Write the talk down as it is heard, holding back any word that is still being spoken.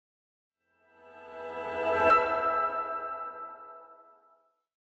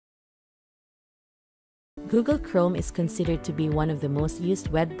Google Chrome is considered to be one of the most used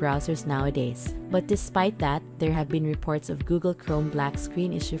web browsers nowadays. But despite that, there have been reports of Google Chrome black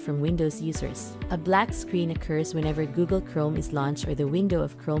screen issue from Windows users. A black screen occurs whenever Google Chrome is launched or the window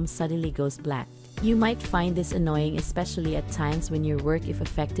of Chrome suddenly goes black. You might find this annoying, especially at times when your work is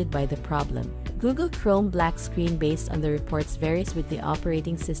affected by the problem. Google Chrome black screen based on the reports varies with the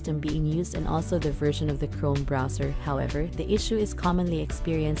operating system being used and also the version of the Chrome browser. However, the issue is commonly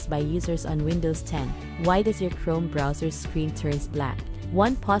experienced by users on Windows 10. Why does your Chrome browser's screen turns black?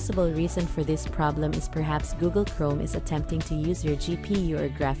 One possible reason for this problem is perhaps Google Chrome is attempting to use your GPU or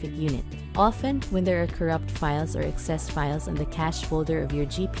graphic unit. Often, when there are corrupt files or excess files on the cache folder of your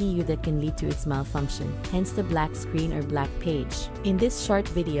GPU that can lead to its malfunction, hence the black screen or black page. In this short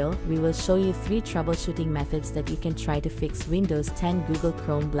video, we will show you 3 troubleshooting methods that you can try to fix Windows 10 Google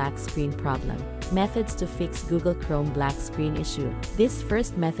Chrome black screen problem. Methods to fix Google Chrome black screen issue. This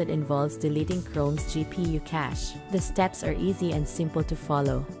first method involves deleting Chrome's GPU cache. The steps are easy and simple to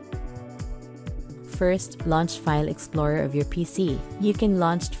follow. First, launch File Explorer of your PC. You can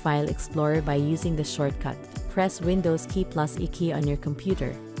launch File Explorer by using the shortcut. Press Windows key plus E key on your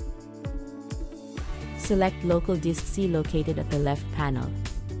computer. Select Local Disk C located at the left panel.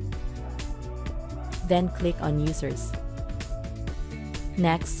 Then click on Users.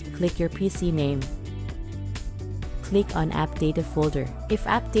 Next, click your PC name. Click on App Data folder. If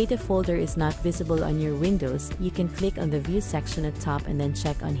App Data folder is not visible on your Windows, you can click on the View section at top and then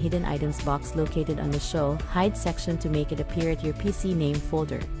check on Hidden Items box located on the Show Hide section to make it appear at your PC name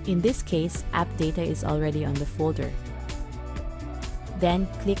folder. In this case, App Data is already on the folder. Then,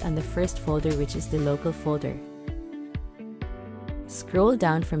 click on the first folder, which is the local folder. Scroll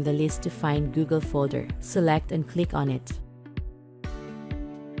down from the list to find Google folder. Select and click on it.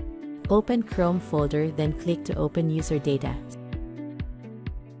 Open Chrome folder, then click to open user data.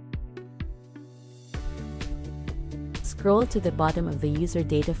 Scroll to the bottom of the user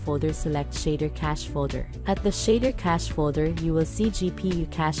data folder, select shader cache folder. At the shader cache folder, you will see GPU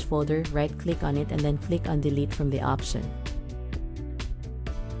cache folder, right click on it and then click on delete from the option.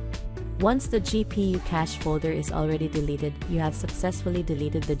 Once the GPU cache folder is already deleted, you have successfully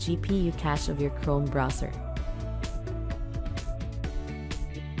deleted the GPU cache of your Chrome browser.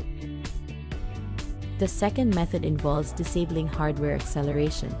 The second method involves disabling hardware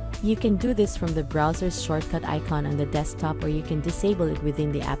acceleration. You can do this from the browser's shortcut icon on the desktop, or you can disable it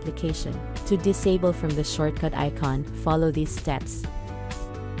within the application. To disable from the shortcut icon, follow these steps.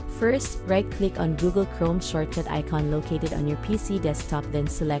 First, right-click on Google Chrome shortcut icon located on your PC desktop, then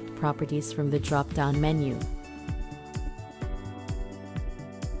select Properties from the drop-down menu.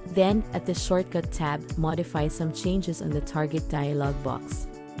 Then, at the Shortcut tab, modify some changes on the target dialog box.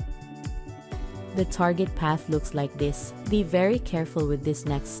 The target path looks like this. Be very careful with this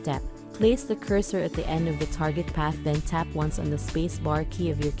next step. Place the cursor at the end of the target path, then tap once on the spacebar key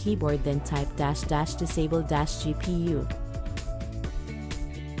of your keyboard, then type --disable -GPU.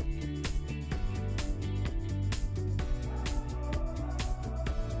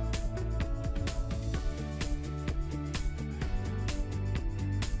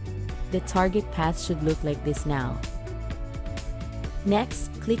 The target path should look like this now. Next,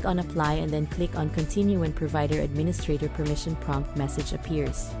 click on Apply and then click on Continue when Provider Administrator Permission prompt message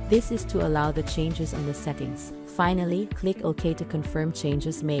appears. This is to allow the changes on the settings. Finally, click OK to confirm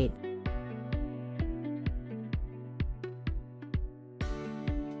changes made.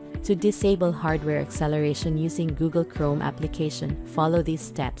 To disable hardware acceleration using Google Chrome application, follow these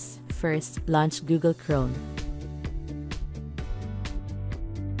steps. First, launch Google Chrome.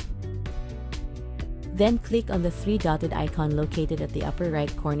 Then click on the 3-dotted icon located at the upper right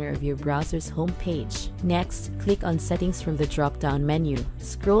corner of your browser's home page. Next, click on Settings from the drop-down menu.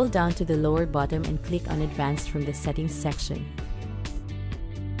 Scroll down to the lower bottom and click on Advanced from the Settings section.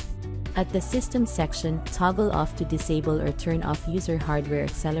 At the System section, toggle off to disable or turn off user hardware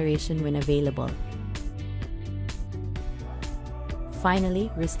acceleration when available. Finally,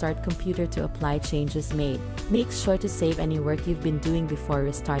 restart computer to apply changes made. Make sure to save any work you've been doing before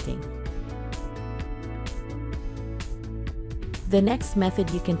restarting. The next method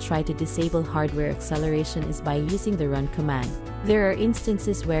you can try to disable hardware acceleration is by using the run command. There are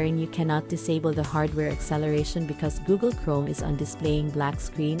instances wherein you cannot disable the hardware acceleration because Google Chrome is on displaying black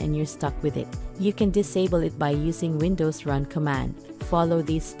screen and you're stuck with it. You can disable it by using Windows run command. Follow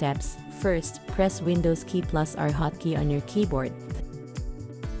these steps. First, press Windows key plus R hotkey on your keyboard.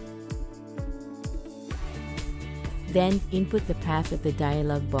 Then, input the path of the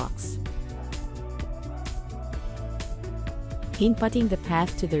dialog box. Inputting the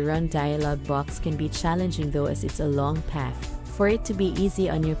path to the Run dialog box can be challenging though, as it's a long path. For it to be easy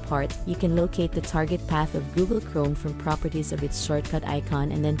on your part, you can locate the target path of Google Chrome from properties of its shortcut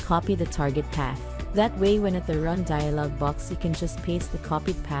icon and then copy the target path. That way, when at the Run dialog box, you can just paste the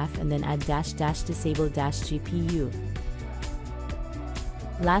copied path and then add --disable -GPU.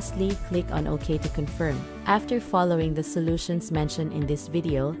 Lastly, click on OK to confirm. After following the solutions mentioned in this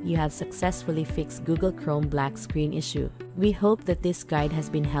video, you have successfully fixed Google Chrome black screen issue. We hope that this guide has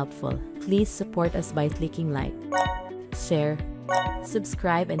been helpful. Please support us by clicking like, share,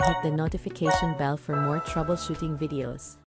 subscribe, and hit the notification bell for more troubleshooting videos.